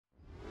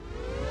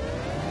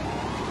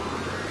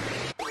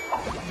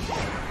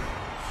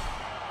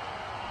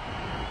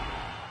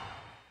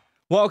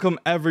Welcome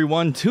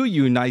everyone to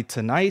Unite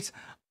Tonight.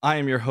 I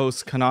am your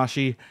host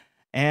Kanashii,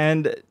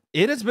 and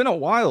it has been a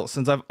while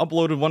since I've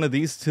uploaded one of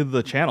these to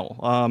the channel.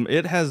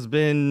 It has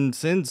been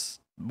since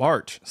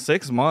March,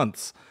 6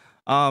 months.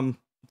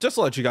 Just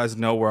to let you guys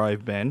know where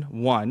I've been.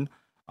 One,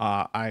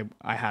 I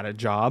had a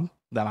job,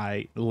 then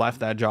I left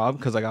that job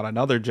because I got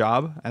another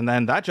job, and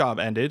then that job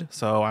ended,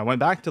 so I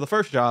went back to the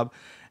first job,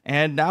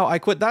 and now I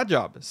quit that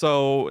job.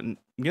 So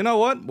you know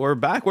what? We're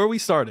back where we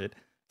started.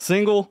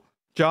 Single,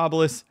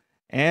 jobless,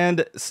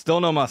 and still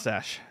no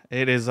mustache.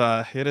 It is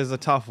a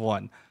tough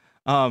one.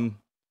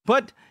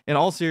 But in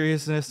all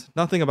seriousness,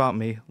 nothing about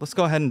me. Let's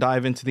go ahead and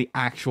dive into the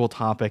actual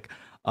topic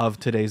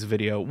of today's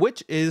video,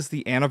 which is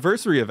the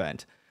anniversary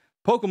event.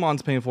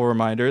 Pokemon's painful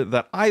reminder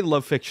that I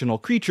love fictional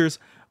creatures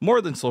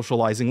more than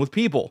socializing with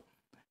people.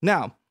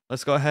 Now,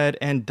 let's go ahead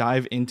and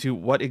dive into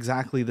what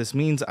exactly this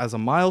means as a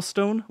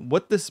milestone,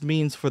 what this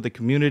means for the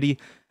community,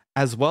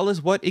 as well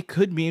as what it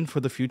could mean for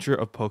the future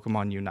of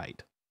Pokemon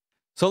Unite.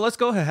 So let's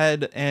go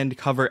ahead and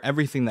cover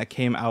everything that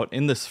came out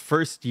in this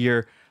first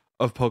year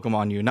of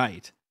Pokemon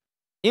Unite.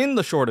 In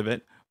the short of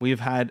it, we've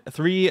had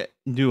 3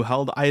 new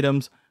held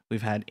items,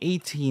 we've had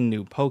 18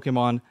 new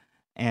Pokemon,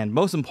 and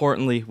most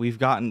importantly, we've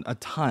gotten a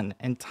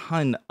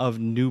ton of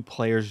new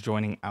players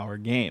joining our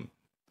game.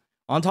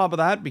 On top of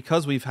that,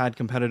 because we've had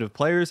competitive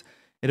players,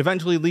 it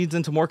eventually leads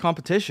into more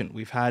competition.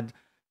 We've had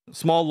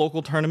small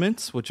local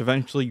tournaments, which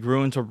eventually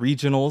grew into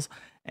regionals,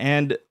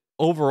 and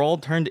overall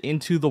turned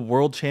into the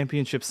World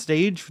Championship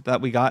stage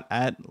that we got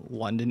at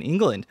London,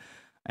 England.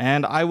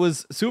 And I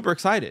was super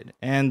excited.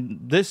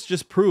 And this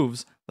just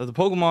proves that the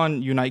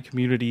Pokemon Unite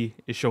community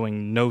is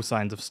showing no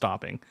signs of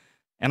stopping.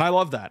 And I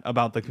love that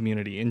about the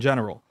community in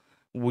general.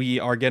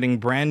 We are getting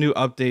brand new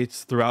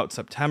updates throughout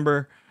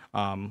September.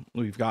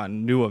 We've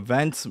gotten new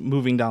events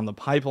moving down the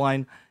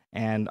pipeline.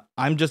 And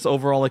I'm just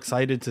overall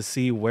excited to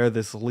see where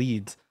this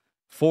leads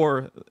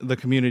for the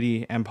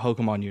community and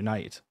Pokemon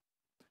Unite.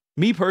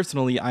 Me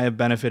personally, I have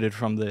benefited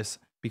from this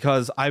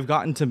because I've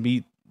gotten to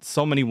meet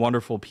so many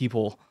wonderful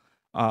people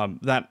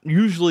that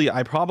usually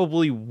I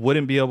probably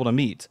wouldn't be able to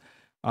meet,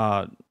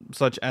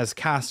 such as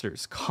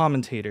casters,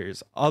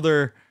 commentators,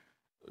 other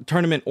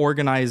tournament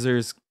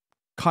organizers,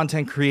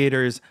 content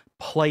creators,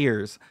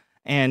 players,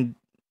 and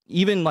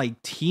even like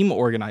team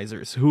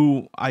organizers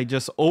who I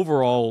just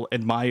overall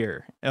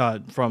admire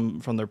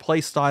from their play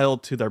style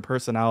to their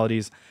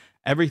personalities.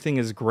 Everything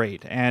is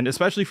great. And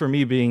especially for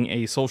me being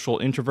a social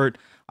introvert,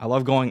 I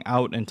love going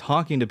out and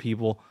talking to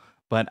people,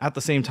 but at the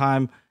same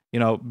time, you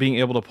know, being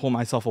able to pull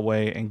myself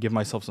away and give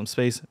myself some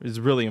space is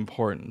really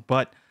important.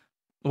 But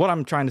what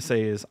I'm trying to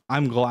say is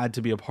I'm glad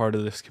to be a part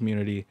of this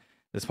community,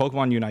 this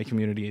Pokemon Unite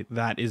community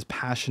that is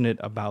passionate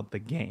about the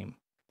game.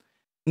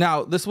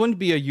 Now, this wouldn't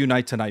be a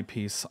Unite Tonight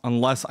piece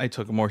unless I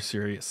took a more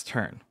serious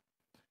turn.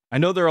 I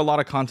know there are a lot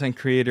of content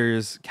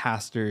creators,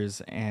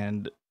 casters,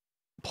 and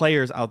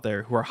players out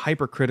there who are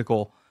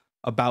hypercritical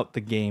about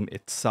the game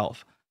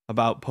itself,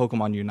 about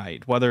Pokemon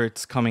Unite, whether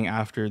it's coming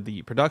after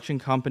the production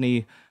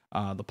company,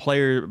 the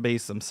player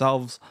base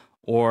themselves,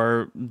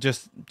 or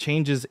just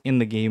changes in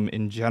the game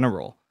in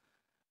general.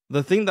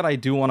 The thing that I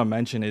do want to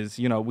mention is,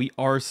 you know, we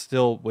are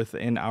still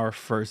within our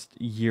first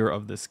year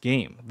of this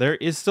game. There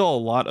is still a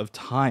lot of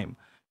time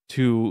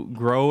to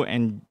grow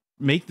and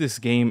make this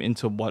game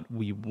into what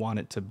we want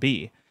it to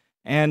be.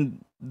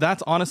 And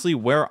that's honestly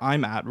where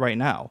I'm at right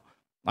now.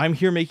 I'm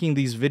here making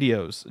these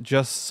videos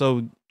just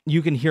so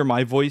you can hear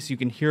my voice, you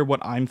can hear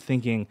what I'm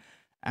thinking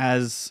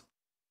as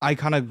I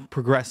kind of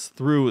progress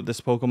through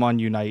this Pokemon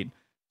Unite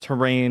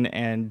terrain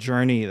and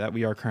journey that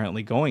we are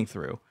currently going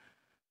through.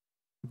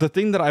 The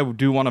thing that I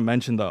do want to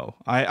mention though,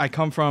 I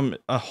come from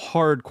a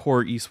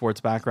hardcore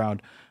esports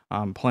background,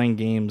 playing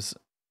games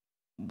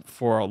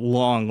for a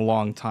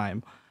long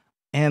time.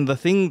 And the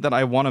thing that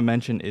I want to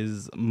mention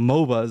is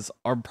MOBAs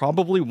are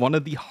probably one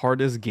of the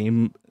hardest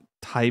game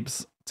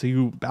types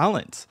to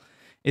balance.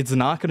 It's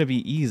not going to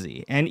be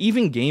easy. And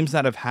even games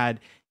that have had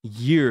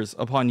years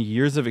upon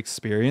years of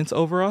experience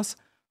over us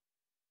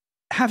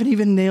haven't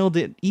even nailed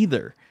it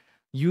either.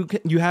 You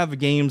have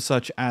games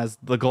such as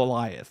the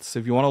Goliaths.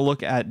 If you want to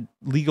look at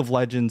League of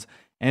Legends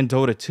and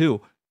Dota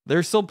 2,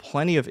 there's still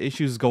plenty of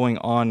issues going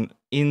on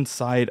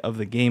inside of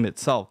the game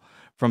itself,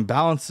 from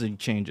balancing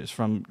changes,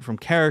 from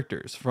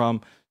characters,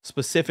 from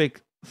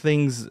specific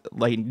things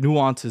like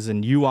nuances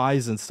and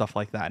UIs and stuff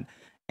like that.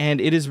 And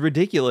it is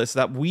ridiculous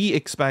that we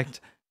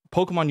expect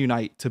Pokemon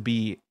Unite to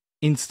be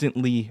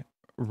instantly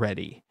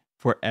ready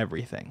for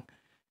everything.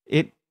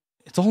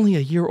 It's only a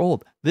year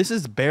old. This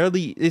is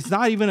it's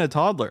not even a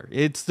toddler.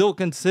 It's still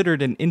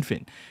considered an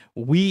infant.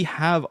 We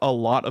have a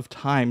lot of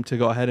time to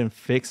go ahead and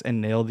fix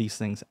and nail these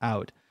things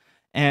out.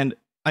 And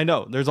I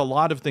know there's a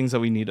lot of things that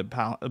we need to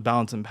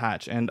balance and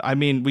patch. And I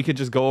mean, we could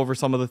just go over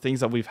some of the things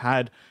that we've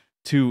had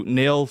to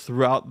nail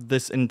throughout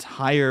this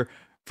entire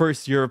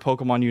first year of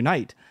Pokemon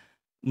Unite.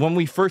 When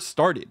we first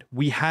started,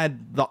 we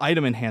had the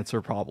item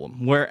enhancer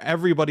problem where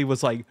everybody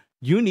was like,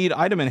 you need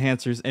item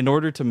enhancers in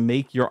order to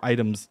make your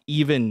items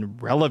even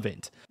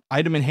relevant.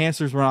 Item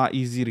enhancers were not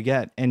easy to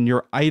get, and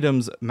your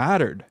items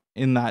mattered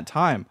in that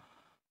time.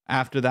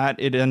 After that,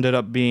 it ended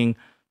up being,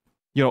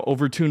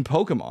 overtuned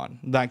Pokemon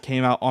that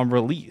came out on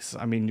release.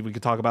 I mean, we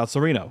could talk about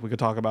Serena, we could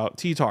talk about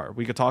T-Tar,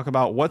 we could talk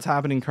about what's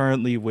happening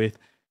currently with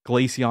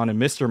Glaceon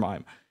and Mr.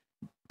 Mime.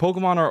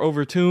 Pokemon are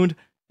overtuned,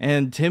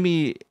 and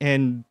Timmy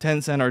and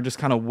Tencent are just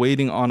kind of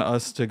waiting on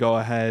us to go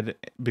ahead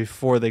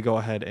before they go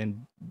ahead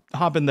and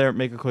hop in there,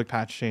 make a quick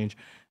patch change,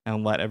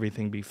 and let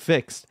everything be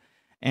fixed.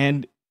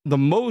 And the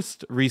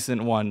most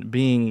recent one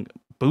being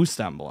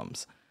boost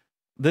emblems.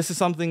 This is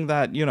something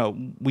that,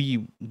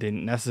 we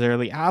didn't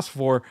necessarily ask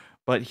for,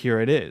 but here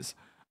it is.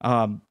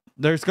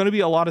 There's going to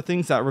be a lot of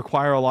things that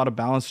require a lot of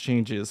balance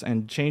changes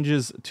and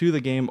changes to the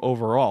game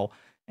overall.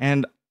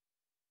 And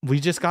we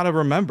just got to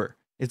remember,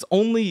 it's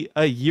only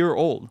a year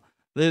old.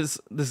 This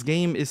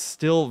game is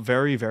still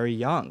very, very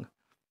young.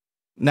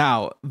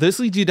 Now, this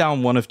leads you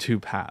down one of two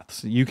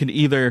paths. You can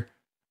either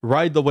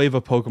ride the wave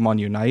of Pokemon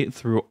Unite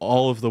through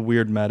all of the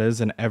weird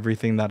metas and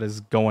everything that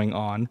is going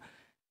on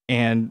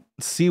and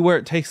see where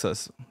it takes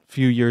us a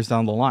few years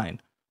down the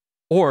line.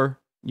 Or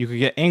you could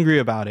get angry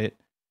about it,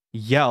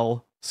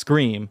 yell,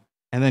 scream,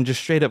 and then just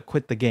straight up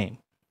quit the game.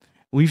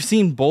 We've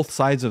seen both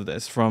sides of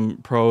this from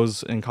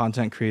pros and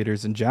content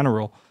creators in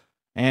general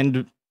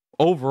and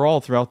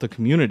overall throughout the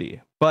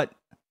community. But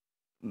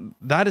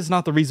that is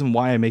not the reason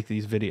why I make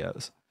these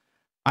videos.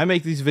 I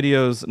make these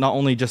videos not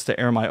only just to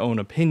air my own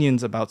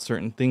opinions about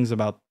certain things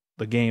about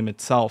the game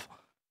itself,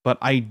 but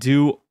I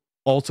do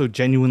also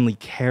genuinely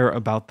care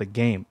about the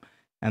game.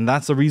 And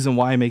that's the reason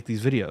why I make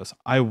these videos.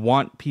 I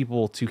want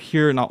people to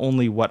hear not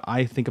only what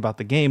I think about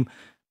the game,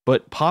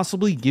 but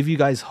possibly give you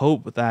guys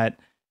hope that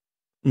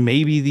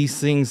maybe these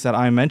things that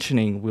I'm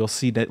mentioning we'll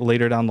see that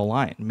later down the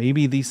line.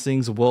 Maybe these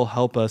things will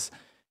help us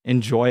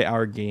enjoy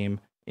our game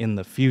in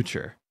the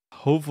future.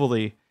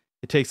 Hopefully,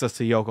 it takes us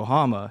to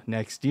Yokohama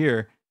next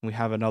year and we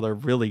have another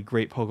really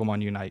great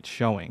Pokemon Unite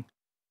showing.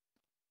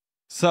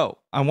 So,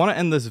 I want to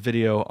end this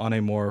video on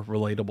a more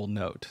relatable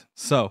note.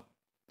 So,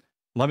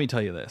 let me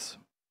tell you this.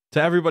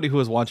 To everybody who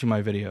is watching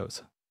my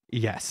videos,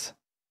 yes,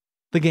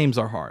 the games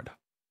are hard.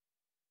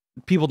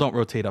 People don't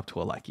rotate up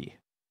to a Lecky.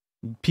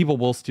 People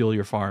will steal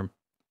your farm,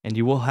 and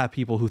you will have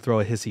people who throw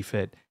a hissy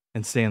fit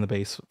and stay in the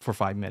base for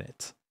 5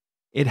 minutes.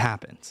 It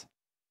happens.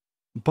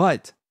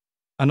 But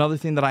another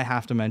thing that I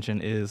have to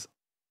mention is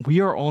we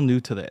are all new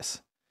to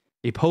this.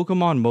 A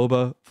Pokemon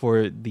MOBA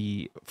for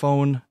the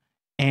phone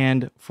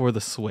and for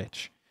the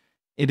Switch.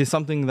 It is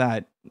something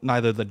that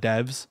neither the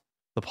devs,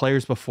 the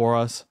players before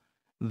us,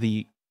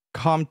 the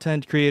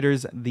content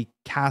creators, the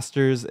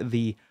casters,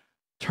 the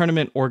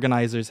tournament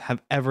organizers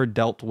have ever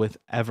dealt with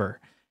ever.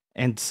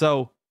 And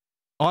so,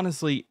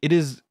 honestly, it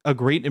is a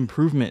great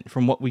improvement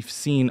from what we've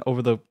seen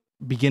over the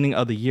beginning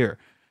of the year.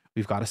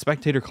 We've got a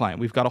spectator client.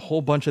 We've got a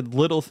whole bunch of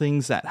little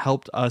things that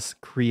helped us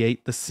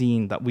create the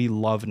scene that we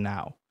love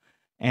now.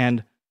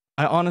 And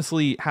I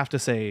honestly have to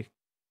say,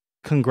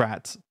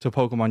 congrats to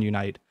Pokemon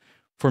Unite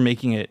for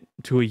making it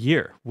to a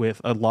year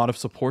with a lot of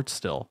support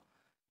still.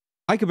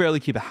 I could barely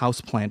keep a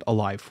houseplant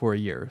alive for a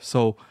year,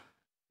 so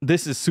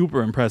this is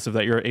super impressive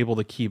that you're able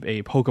to keep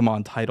a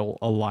Pokemon title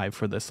alive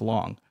for this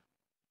long.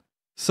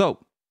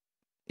 So,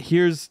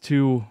 here's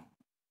to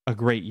a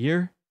great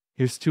year.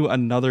 Here's to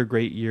another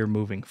great year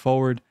moving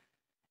forward.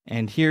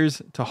 And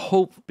here's to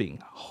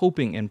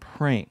hoping and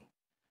praying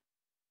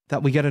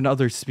that we get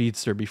another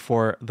speedster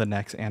before the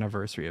next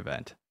anniversary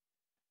event.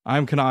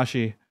 I'm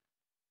Kanashii.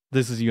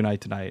 This is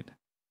Unite Tonight.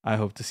 I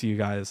hope to see you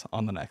guys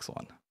on the next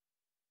one.